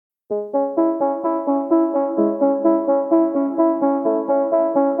Hello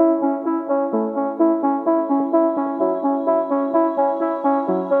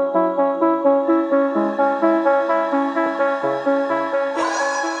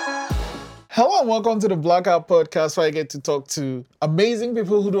and welcome to the Blackout Podcast, where I get to talk to amazing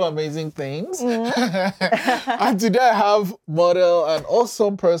people who do amazing things. And today I have model and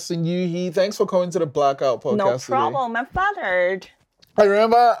awesome person, Yuhe. Thanks for coming to the Blackout Podcast No problem. I'm flattered. I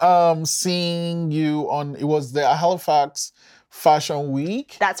remember seeing you on, it was the Halifax Fashion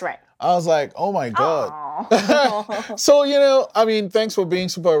Week. That's right. I was like, oh my God. Aw. So, thanks for being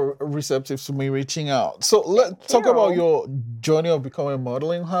super receptive to me reaching out. So let's talk you. about your journey of becoming a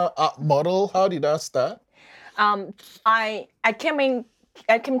model. How did that start? I came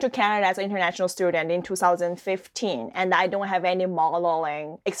to Canada as an international student in 2015, and I don't have any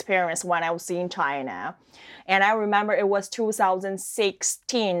modeling experience when I was in China. And I remember it was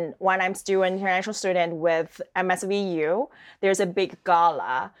 2016 when I'm still an international student with MSVU. There's a big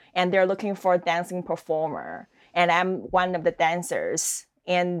gala, and they're looking for a dancing performer, and I'm one of the dancers.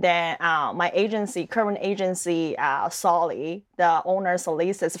 And then my current agency, Solly, the owner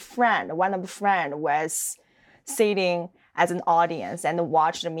Solisa's friend, one of the friend was sitting as an audience and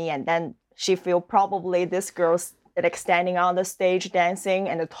watched me, and then she feel probably this girl's like standing on the stage dancing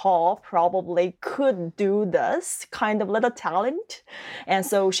and tall probably could do this kind of little talent. And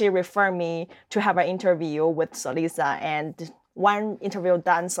so she referred me to have an interview with Solisa, and one interview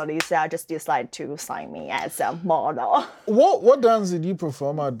done, Solisa just decided to sign me as a model. What dance did you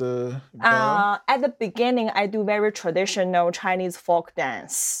perform at the gala? At the beginning, I do very traditional Chinese folk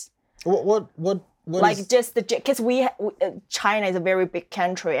dance. What Like is- just because China is a very big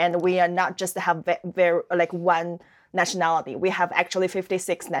country, and we are not just have very like one nationality. We have actually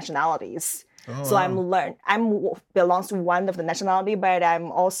 56 nationalities. So wow. I'm belongs to one of the nationality, but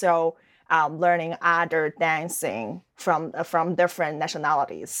I'm also learning other dancing from different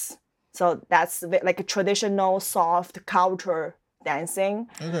nationalities. So that's like a traditional soft culture dancing.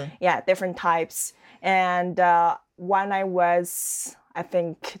 Okay. Yeah, different types. And when I was, I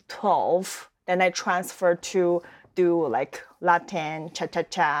think, 12, then I transferred to do like Latin,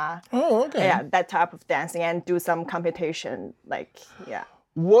 cha-cha-cha. Oh, okay. Yeah, that type of dancing, and do some competition. Like, yeah.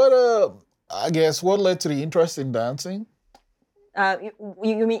 What what led to the interest in dancing?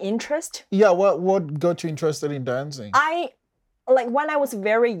 You mean interest? Yeah, what got you interested in dancing? When I was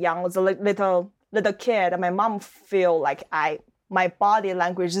very young, was a little kid, and my mom feel like my body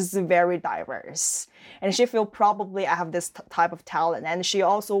language is very diverse, and she feel probably I have this type of talent, and she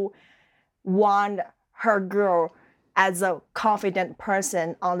also want her girl as a confident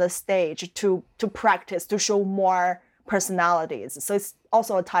person on the stage to practice, to show more personalities. So it's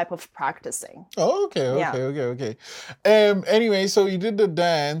also a type of practicing. Oh, okay. Yeah. Anyway, so you did the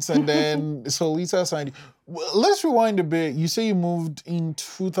dance, and then so Lisa signed you. Well, let's rewind a bit. You say you moved in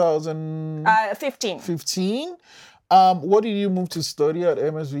 2015. 15. What did you move to study at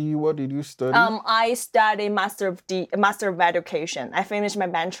MSVU? What did you study? I studied Master of Education. I finished my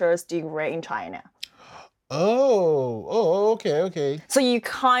bachelor's degree in China. Oh, okay. So you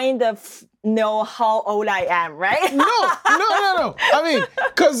kind of know how old I am, right? No. I mean,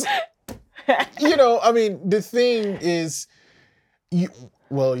 because, the thing is, you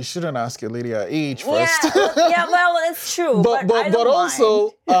shouldn't ask a lady her age first. Yeah, well, it's true. But I don't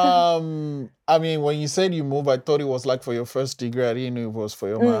also, mind. when you said you moved, I thought it was like for your first degree. I didn't know it was for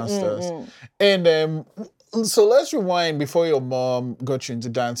your master's. And so let's rewind before your mom got you into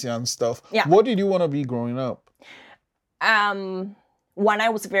dancing and stuff. Yeah. What did you want to be growing up? When I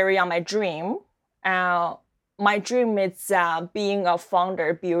was very young, my dream is being a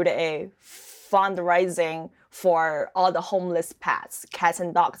founder, build a fundraising for all the homeless cats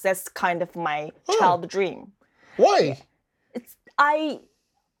and dogs. That's kind of my child dream. Why? I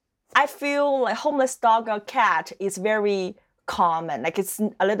feel like homeless dog or cat is very common. Like it's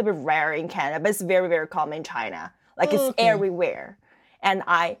a little bit rare in Canada, but it's very, very common in China. Like it's everywhere. And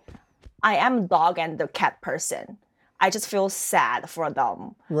I am a dog and the cat person. I just feel sad for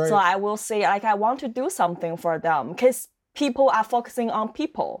them. Right. So I will say, like, I want to do something for them, because people are focusing on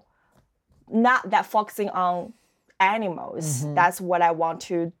people, not that focusing on animals. That's what I want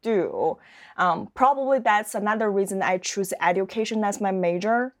to do. Probably that's another reason I choose education as my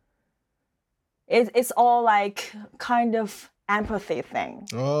major. It's all like kind of empathy thing,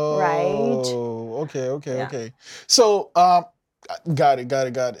 right? Okay. So, got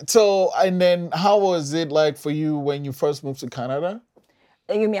it. So, and then how was it like for you when you first moved to Canada?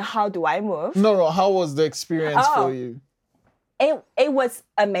 You mean how do I move? No. How was the experience for you? It was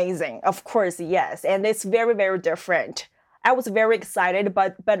amazing, of course, yes. And it's very, very different. I was very excited,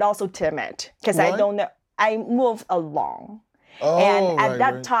 but also timid because I Why? don't know. I moved along, Oh, and at right,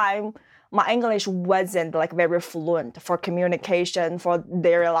 that right. time, my English wasn't like very fluent for communication for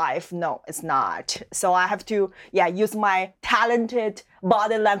daily life. No, it's not. So I have to use my talented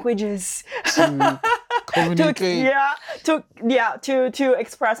body languages To communicate. to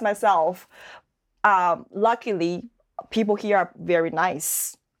express myself. Luckily, people here are very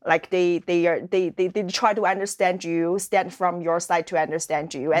nice. Like they try to understand you, stand from your side to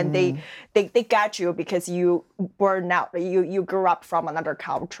understand you, and they got you because you you grew up from another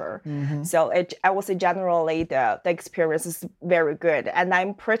culture. So I would say generally the experience is very good, and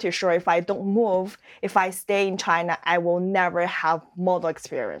I'm pretty sure if I don't move, if I stay in China, I will never have model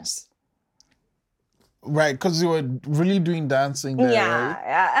experience. Right, because you were really doing dancing there,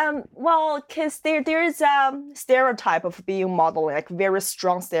 right? Well, because there's a stereotype of being model, like very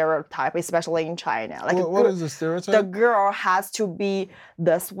strong stereotype, especially in China. Like What is the the stereotype? girl has to be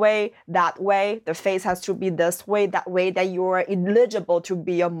this way, that way. The face has to be this way, that way. That you are eligible to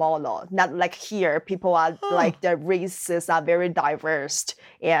be a model. Not like here, people are like the races are very diverse,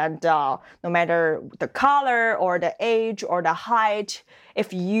 and no matter the color or the age or the height,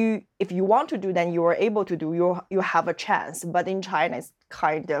 if you want to do, then you are able to do. You have a chance. But in China, it's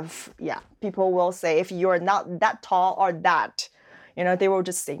kind of people will say if you're not that tall or that, they will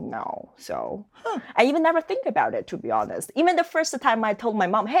just say no. So I even never think about it, to be honest. Even the first time I told my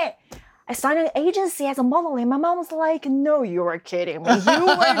mom, hey, I started an agency as a modeling. My mom was like, no, you are kidding me. You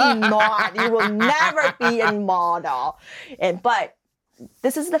were not. You will never be a model. But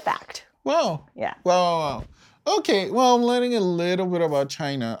this is the fact. Wow. Yeah. Wow. Okay, well, I'm learning a little bit about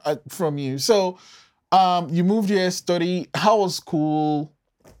China from you. So, you moved here, study. How was school?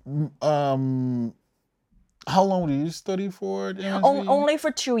 How long did you study for at MSc? Only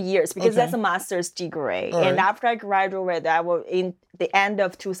for 2 years because that's a master's degree. All And right. after I graduated, I will in the end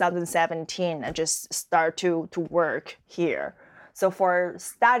of 2017, I just start to work here. So for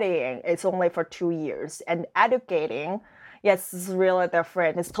studying, it's only for 2 years. And educating, yes, it's really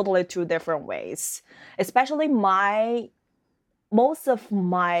different. It's totally two different ways. Especially most of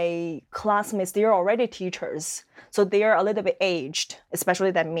my classmates, they're already teachers. So they're a little bit aged,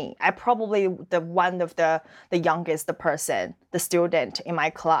 especially than me. I probably the one of the youngest person, the student in my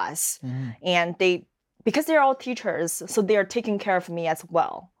class. And because they're all teachers, so they're taking care of me as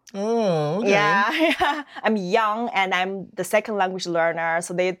well. Oh, okay. Yeah, I'm young and I'm the second language learner,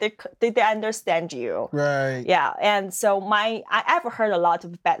 so they understand you. Right. Yeah, and so I've heard a lot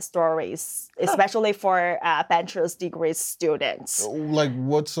of bad stories, especially for bachelor's degree students. Like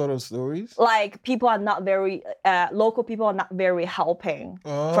what sort of stories? Like people are not very local people are not very helping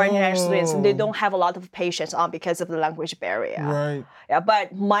for international students, and they don't have a lot of patience because of the language barrier. Right. Yeah,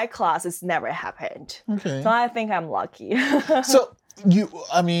 but my class has never happened. Okay. So I think I'm lucky. So do you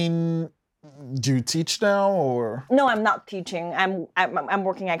teach now or? No, I'm not teaching. I'm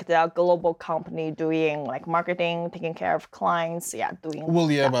working at a global company doing like marketing, taking care of clients. Yeah, doing. Will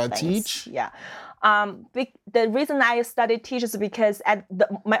you ever things. teach? Yeah. The reason I studied teach is because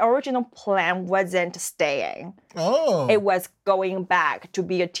my original plan wasn't staying. Oh. It was going back to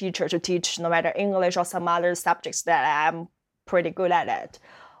be a teacher, to teach no matter English or some other subjects that I'm pretty good at it.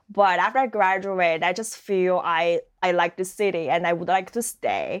 But after I graduated, I just feel I like the city and I would like to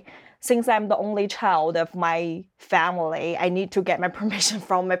stay. Since I'm the only child of my family, I need to get my permission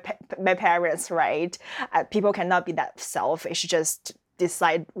from my parents, right? People cannot be that selfish, just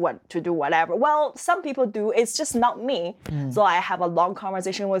decide what to do, whatever. Well, some people do. It's just not me. So I have a long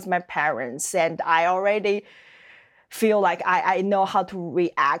conversation with my parents, and I already feel like I know how to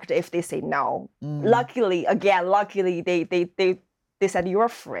react if they say no. Luckily, they said you're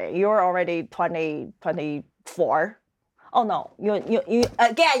free. You're already 24. Oh no, you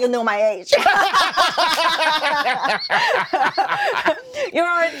again, you know my age. You're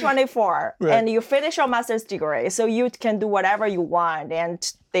already 24 right. and you finish your master's degree, so you can do whatever you want,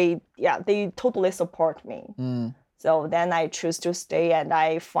 and they totally support me. So then I choose to stay, and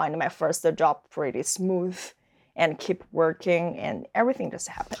I find my first job pretty smooth and keep working, and everything just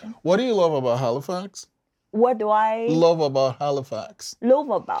happened. What do you love about Halifax? What do I love about Halifax? Love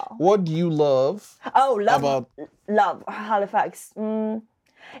about? What do you love? Love Halifax.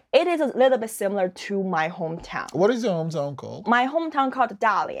 It is a little bit similar to my hometown. What is your hometown called? My hometown called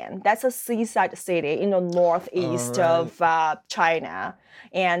Dalian. That's a seaside city in the northeast of China,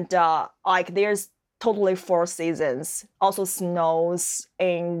 and like there's totally 4 seasons. Also snows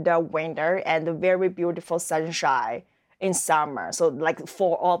in the winter and very beautiful sunshine in summer. So like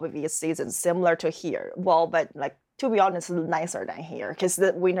 4 obvious seasons, similar to here. Well, but like to be honest, nicer than here because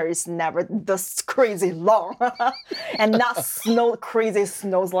the winter is never this crazy long and not crazy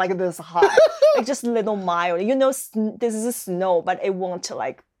snows like this high. Like just little mild. You know, this is snow, but it won't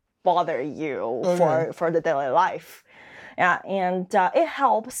like bother you for the daily life. Yeah, and it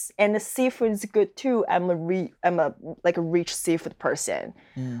helps, and the seafood is good too. I'm a like a rich seafood person.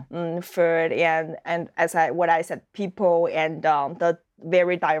 Food and as what I said, people and the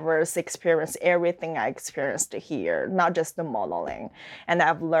very diverse experience, everything I experienced here, not just the modeling. And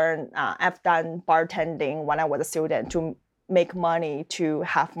I've learned, I've done bartending when I was a student to make money to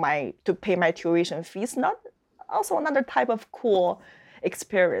pay my tuition fees. Not also another type of cool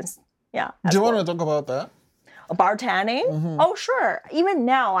experience. Yeah. Do you want to talk about that? Bartending? Oh, sure. Even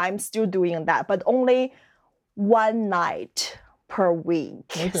now, I'm still doing that, but only one night per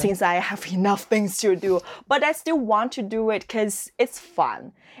week since I have enough things to do. But I still want to do it because it's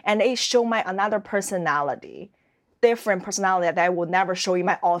fun and it shows my another personality, different personality that I will never show in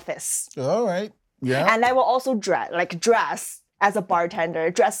my office. All right. Yeah. And I will also dress as a bartender,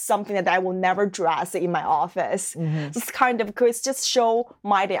 dress something that I will never dress in my office. It's kind of cool. It's just show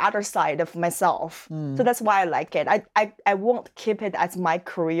the other side of myself. So that's why I like it. I won't keep it as my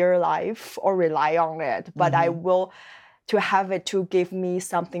career life or rely on it, but I will to have it to give me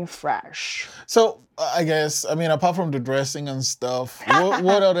something fresh. So I guess, I mean, apart from the dressing and stuff,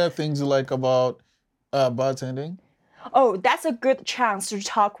 what other things you like about bartending? Oh, that's a good chance to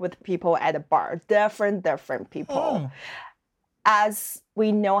talk with people at a bar, different people. As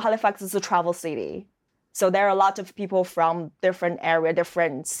we know, Halifax is a travel city. So there are a lot of people from different areas,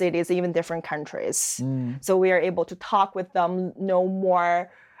 different cities, even different countries. So we are able to talk with them, know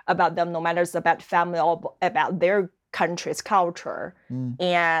more about them, no matter it's about family or about their country's culture.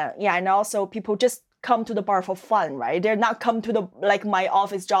 And also people just come to the bar for fun, right? They're not come to my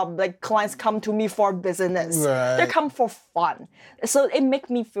office job, like clients come to me for business. Right. They come for fun. So it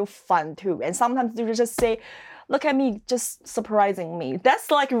makes me feel fun too. And sometimes they just say, look at me, just surprising me.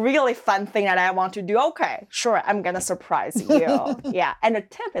 That's like really fun thing that I want to do. Okay, sure, I'm gonna surprise you. Yeah, and the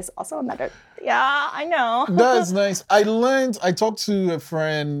tip is also another. Yeah, I know. That's nice. I talked to a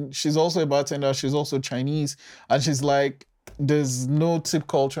friend, she's also a bartender, she's also Chinese, and she's like, there's no tip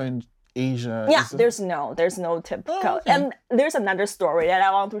culture in Asia. Yeah, there's no tip culture. Okay. And there's another story that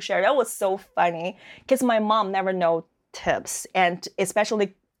I want to share. That was so funny because my mom never know tips, and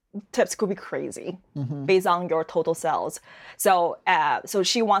especially tips could be crazy based on your total sales. So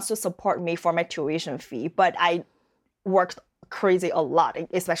she wants to support me for my tuition fee, but I worked crazy a lot,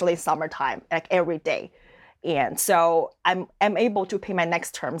 especially summertime, like every day. And so I'm able to pay my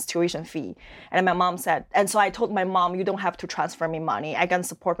next term's tuition fee. And my mom said, and so I told my mom, you don't have to transfer me money. I can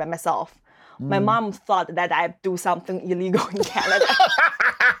support by myself. My mom thought that I do something illegal in Canada.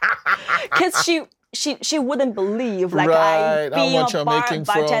 Because she wouldn't believe being a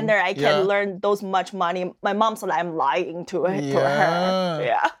bartender, I can learn those much money. My mom thought I'm lying to her.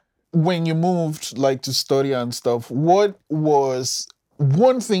 Yeah. When you moved to study and stuff, what was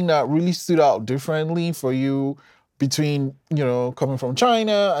one thing that really stood out differently for you between, coming from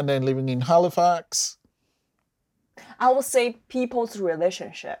China and then living in Halifax? I would say people's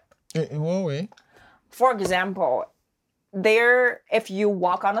relationship. In what way? For example, if you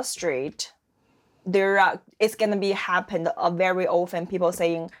walk on the street, it's gonna be happen very often. People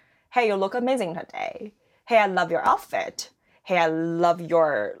saying, "Hey, you look amazing today. Hey, I love your outfit. Hey, I love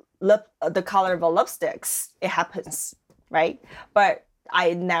the color of your lipsticks." It happens, right? But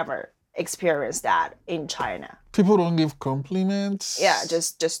I never experienced that in China. People don't give compliments. Yeah,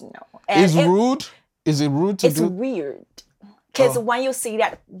 just no. It's rude. Is it rude to do? It's weird. Because when you see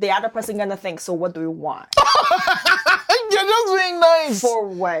that, the other person gonna think, so what do you want? You're just being nice. For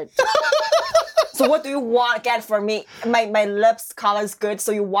what? So what do you want get from me? My lips color is good,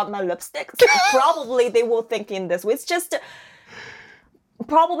 so you want my lipstick? Probably they will think in this way. It's just,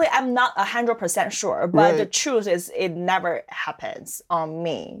 probably I'm not 100% sure, but the truth is it never happens on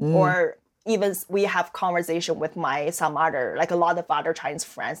me. Or even we have conversation with some other, a lot of other Chinese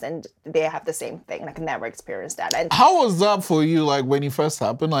friends, and they have the same thing, never experienced that. And how was that for you, when it first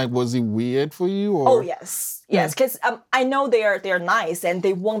happened? Was it weird for you? Or? Oh, yes, because I know they're nice, and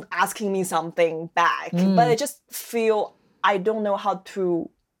they won't asking me something back, but I just feel I don't know how to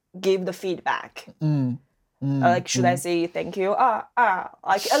give the feedback. Like, should I say thank you?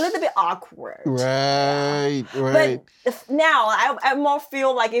 Like a little bit awkward. Right, right. But now I more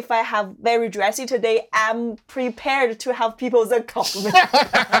feel like if I have very dressy today, I'm prepared to have people's compliment.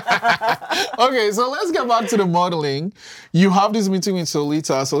 Okay, so let's get back to the modeling. You have this meeting with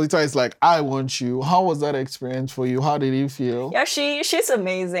Solita. Solita is like, I want you. How was that experience for you? How did you feel? Yeah, she's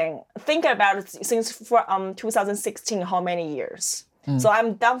amazing. Think about it since 2016, how many years? So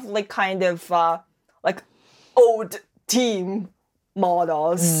I'm definitely kind of like old team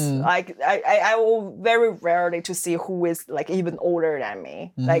models. Like I will very rarely to see who is like even older than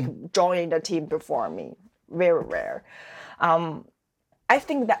me, like joining the team before me. Very rare. I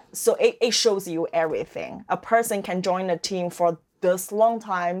think that so it shows you everything. A person can join a team for this long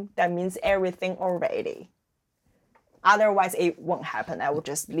time. That means everything already. Otherwise, it won't happen. I would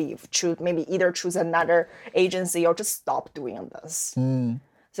just leave. Either choose another agency or just stop doing this.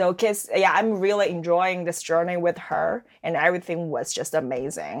 So, I'm really enjoying this journey with her, and everything was just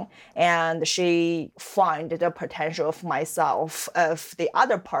amazing. And she found the potential of myself, of the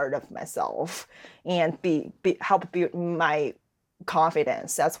other part of myself, and help build my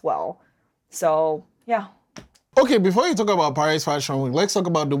confidence as well. So, yeah. Okay, before you talk about Paris Fashion Week, let's talk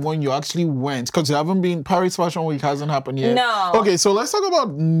about the one you actually went, because you haven't been. Paris Fashion Week hasn't happened yet. No. Okay, so let's talk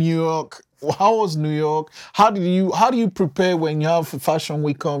about New York. How was New York? How do you prepare when you have Fashion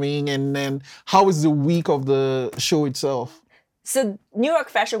Week coming, and then how is the week of the show itself? So New York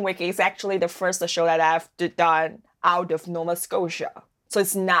Fashion Week is actually the first show that I've done out of Nova Scotia. So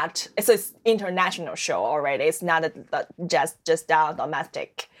it's an international show already. It's not just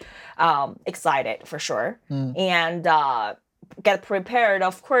domestic. Excited for sure. And get prepared,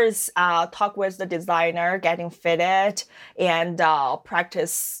 of course, talk with the designer, getting fitted, and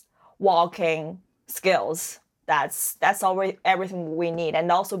practice walking skills. That's already everything we need, and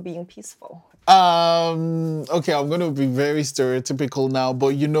also being peaceful. Okay, I'm gonna be very stereotypical now,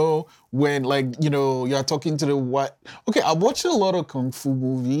 but when you're talking to the white. Okay, I watch a lot of kung fu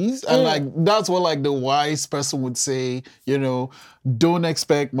movies, and that's what the wise person would say. Don't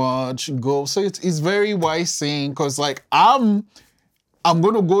expect much. Go. So it's very wise saying, because I'm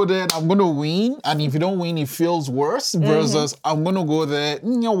gonna go there and I'm gonna win, and if you don't win, it feels worse. Versus I'm gonna go there,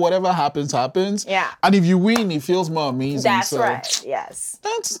 whatever happens, happens. Yeah. And if you win, it feels more amazing. That's right. Yes.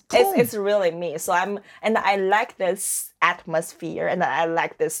 That's cool. It's really me. So I like this atmosphere, and I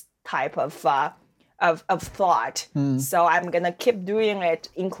like this type of thought. So I'm gonna keep doing it,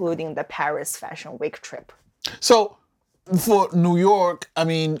 including the Paris Fashion Week trip. So for New York, I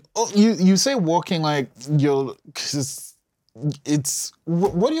mean, you say walking like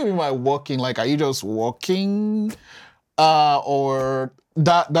what do you mean by walking? Like, are you just walking, or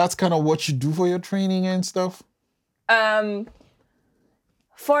that's kind of what you do for your training and stuff? For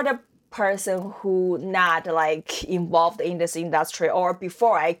the person who not like involved in this industry, or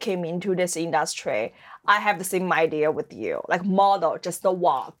before I came into this industry, I have the same idea with you. Like model, just the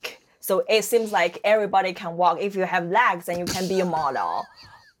walk. So it seems like everybody can walk. If you have legs, then you can be a model.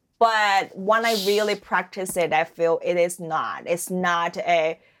 But when I really practice it, I feel it is not. It's not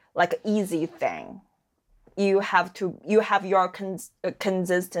a easy thing. You have your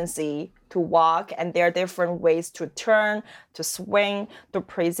consistency to walk, and there are different ways to turn, to swing, to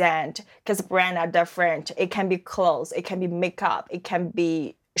present. Because brands are different. It can be clothes, it can be makeup, it can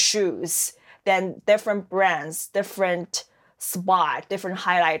be shoes. Then different brands, different spot, different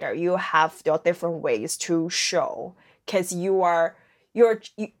highlighter. You have your different ways to show, because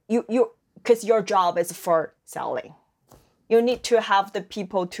because your job is for selling. You need to have the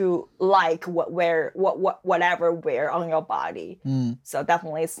people to like whatever wear on your body. So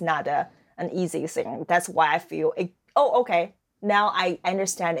definitely it's not an easy thing. That's why I feel okay. Now I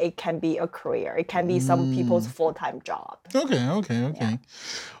understand it can be a career. It can be some people's full-time job. Okay. Yeah.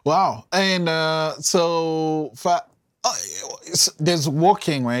 Wow. And there's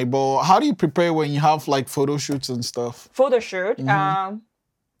walking, right? But how do you prepare when you have like photo shoots and stuff? Photo shoot.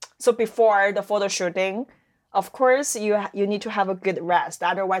 So before the photo shooting, of course you need to have a good rest.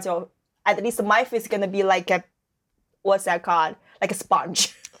 Otherwise, at least my face is gonna be like what's that called? Like a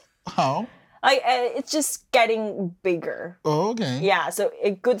sponge. How? It's just getting bigger. Oh, okay. Yeah. So a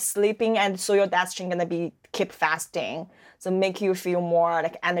good sleeping, and so your digestion gonna keep fasting. So make you feel more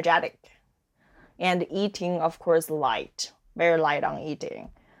like energetic. And eating, of course, light, very light on eating.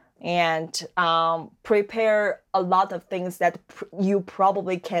 And prepare a lot of things that you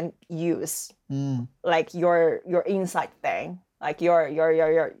probably can use, like your inside thing, like your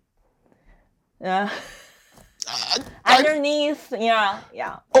underneath, yeah.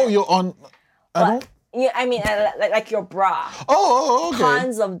 Oh, you're on. Yeah, I mean, like your bra. Oh, okay.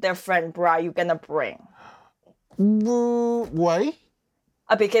 Tons of different bra you're gonna bring. Why?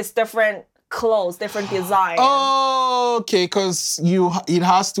 Because different clothes, different design. Oh, okay, because it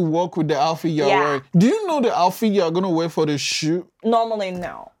has to work with the outfit you're wearing. Do you know the outfit you're gonna wear for the shoot? Normally,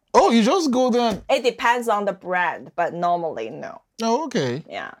 no. Oh, you just go there. It depends on the brand, but normally, no. Oh, okay.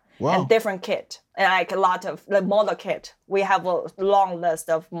 Yeah. Wow. And different kit. And like a lot of the model kit. We have a long list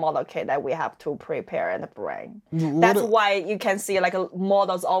of model kit that we have to prepare and bring. That's why you can see like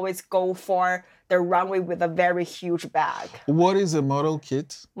models always go for the runway with a very huge bag. What is a model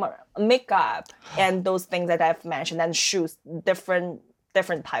kit? Makeup and those things that I've mentioned, and shoes, different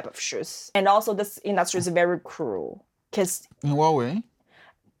type of shoes. And also this industry is very cruel. Because in what way?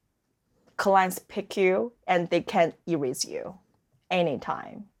 Clients pick you and they can erase you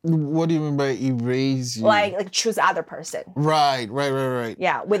anytime. What do you mean by erase you? Like choose other person. Right.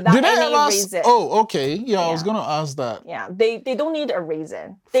 Yeah, without any reason. Oh, okay. Yeah, I was gonna ask that. Yeah, they don't need a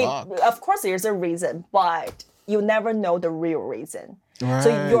reason. Of course there's a reason, but you never know the real reason. Right.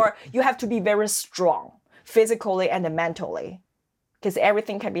 So you have to be very strong physically and mentally, because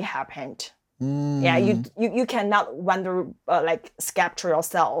everything can be happened. Yeah, you cannot wonder capture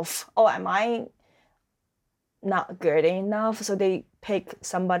yourself. Oh, am I not good enough? So they pick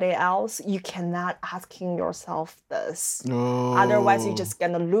somebody else. You cannot asking yourself this. Oh. Otherwise, you're just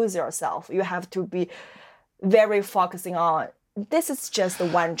gonna lose yourself. You have to be very focusing on this is just the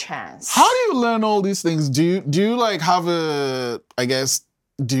one chance. How do you learn all these things? Do you like have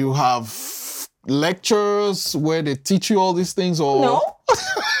do you have lectures where they teach you all these things or no?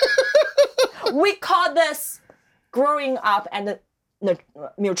 We call this growing up and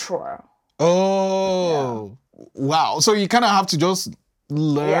mature. Oh, yeah. Wow. So you kind of have to just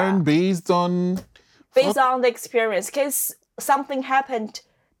learn based on the experience. Because something happened,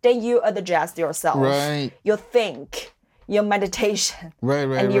 then you adjust yourself. Right. You think, your meditation. Right.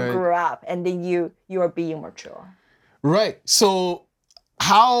 And you grew up, and then you are being mature. Right. So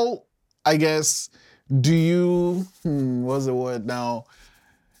how, I guess, do you, what's the word now?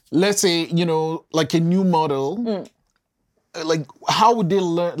 Let's say, like a new model, like how would they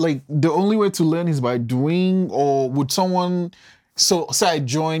learn? Like the only way to learn is by doing, or would someone, so say I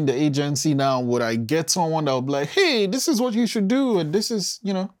join the agency now, would I get someone that would be like, hey, this is what you should do, and this is,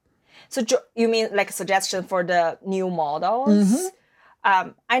 So you mean like a suggestion for the new models? Mm-hmm.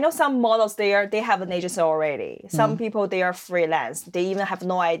 I know some models they have an agency already. Some people they are freelance. They even have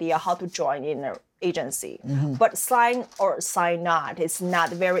no idea how to join in an agency. But sign or sign not is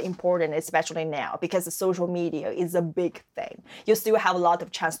not very important, especially now because the social media is a big thing. You still have a lot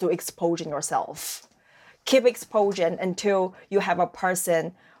of chance to exposing yourself. Keep exposing until you have a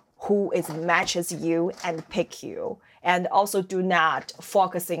person who matches you and pick you. And also do not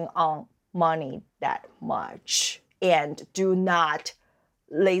focusing on money that much. And do not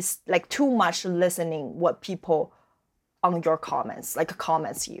too much listening what people on your comments,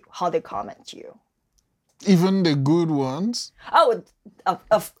 how they comment you. Even the good ones? Oh,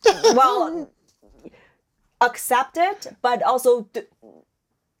 well, accept it, but also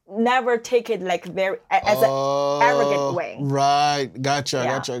never take it very as an arrogant way. Right,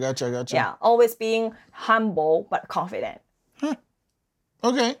 gotcha. Yeah, always being humble but confident.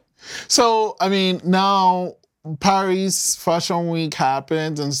 Okay, so I mean now Paris Fashion Week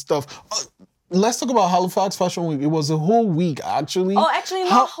happened and stuff. Let's talk about Halifax Fashion Week. It was a whole week, actually. Oh, actually,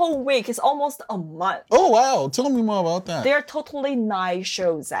 not a whole week. It's almost a month. Oh, wow. Tell me more about that. There are totally 9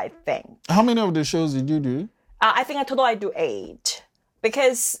 shows, I think. How many of the shows did you do? I think I do 8.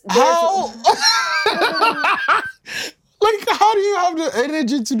 Because how? How do you have the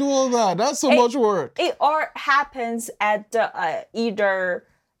energy to do all that? That's so much work. It all happens at either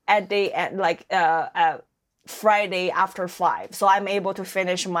at the Friday after 5. So I'm able to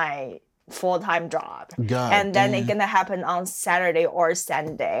finish my full-time job. And then it's gonna happen on Saturday or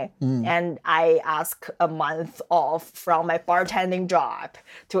Sunday. And I ask a month off from my bartending job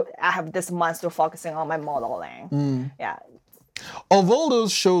I have this month to focusing on my modeling. Yeah. Of all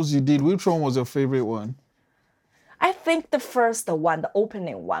those shows you did, which one was your favorite one? I think the first one, the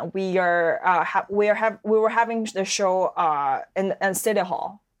opening one. We were having the show in City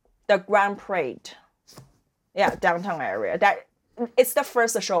Hall, the Grand Parade. Yeah, downtown area. It's the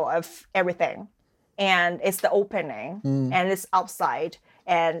first show of everything, and it's the opening, and it's outside,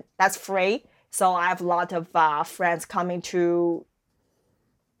 and that's free. So I have a lot of friends coming to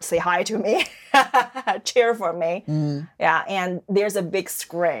say hi to me, cheer for me. Yeah, and there's a big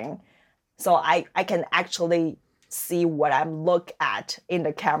screen, so I can actually see what I'm look at in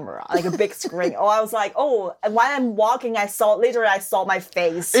the camera, like a big screen. I was like, while I'm walking, I saw my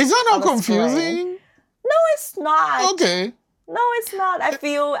face. Is that not confusing? Screen. No, it's not. Okay. No, it's not. I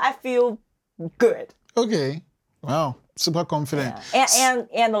feel good. Okay. Wow, super confident. Yeah.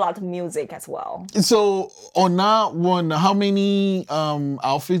 And a lot of music as well. So on that one, how many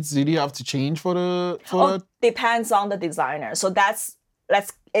outfits did you have to change for that? Depends on the designer. So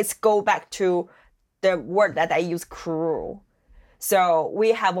let's go back to the word that I use, crew. So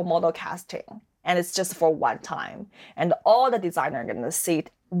we have a model casting, and it's just for one time, and all the designers are gonna sit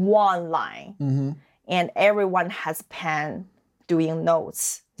one line, and everyone has pen doing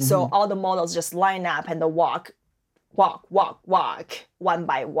notes. So all the models just line up and walk one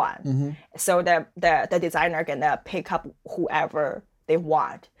by one. So the designer gonna pick up whoever they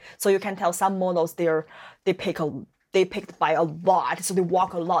want. So you can tell some models they picked by a lot, so they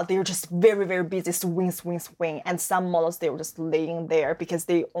walk a lot. They're just very, very busy, swing. And some models, they were just laying there because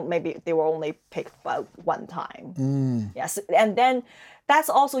they were only picked by one time. Yes, and then that's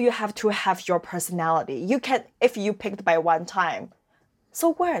also, you have to have your personality. You can, if you picked by one time,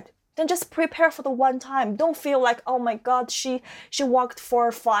 so what? Then just prepare for the one time. Don't feel like, oh my God, she walked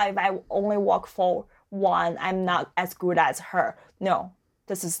for 5, I only walk for 1. I'm not as good as her. No,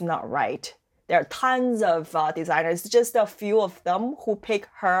 this is not right. There are tons of designers, just a few of them who pick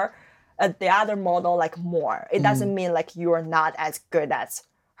her, the other model like more. It doesn't mean like you're not as good as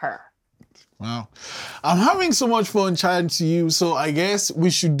her. Wow. I'm having so much fun chatting to you. So I guess we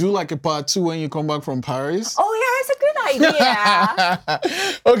should do like a part 2 when you come back from Paris. Oh yeah, it's a good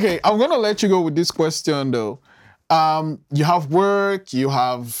idea. Okay, I'm going to let you go with this question though. You have work, you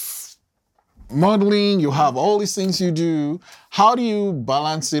have modeling, you have all these things you do. How do you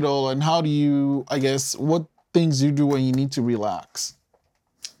balance it all, and how do you, I guess, what things you do when you need to relax?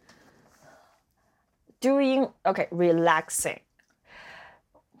 Relaxing.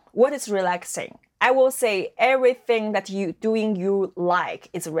 What is relaxing? I will say everything that you like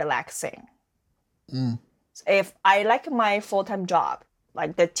is relaxing. If I like my full-time job,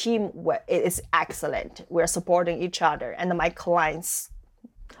 like the team is excellent. We're supporting each other, and my clients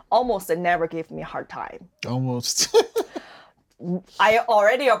almost never give me a hard time. Almost. I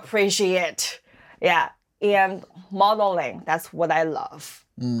already appreciate. Yeah. And modeling, that's what I love.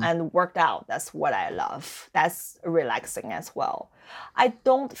 And worked out, that's what I love. That's relaxing as well. I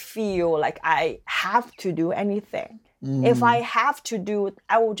don't feel like I have to do anything. If I have to do it,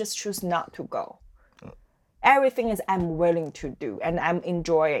 I will just choose not to go. Everything is I'm willing to do and I'm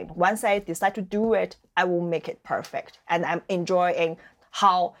enjoying. Once I decide to do it, I will make it perfect. And I'm enjoying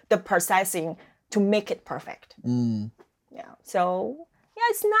how the processing to make it perfect. Yeah. So yeah,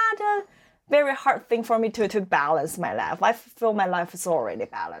 it's not a very hard thing for me to balance my life. I feel my life is already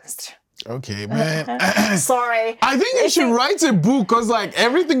balanced. Okay, man. Sorry. I think you should write a book, because like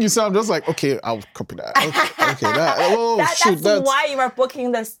everything you say, I'm just like, okay, I'll copy that. Okay, that. Oh, that's why you are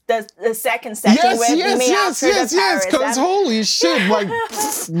booking the second session with me after the Paris. Because holy shit, like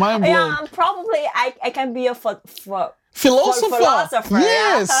mind blown. Yeah, probably I can be a philosopher.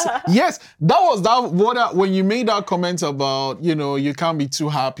 Yes, yeah. Yes. When you made that comment about, you can't be too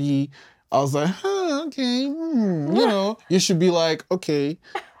happy, I was like, okay, you should be like, okay,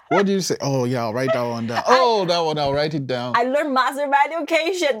 what did you say? Oh yeah, I'll write that one down. That one, I'll write it down. I learned master of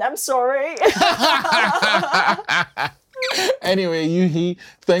education. I'm sorry. Anyway, Yuhe,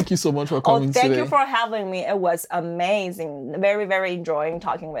 thank you so much for coming today. Thank you for having me. It was amazing. Very, very enjoying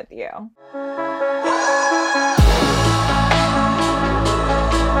talking with you.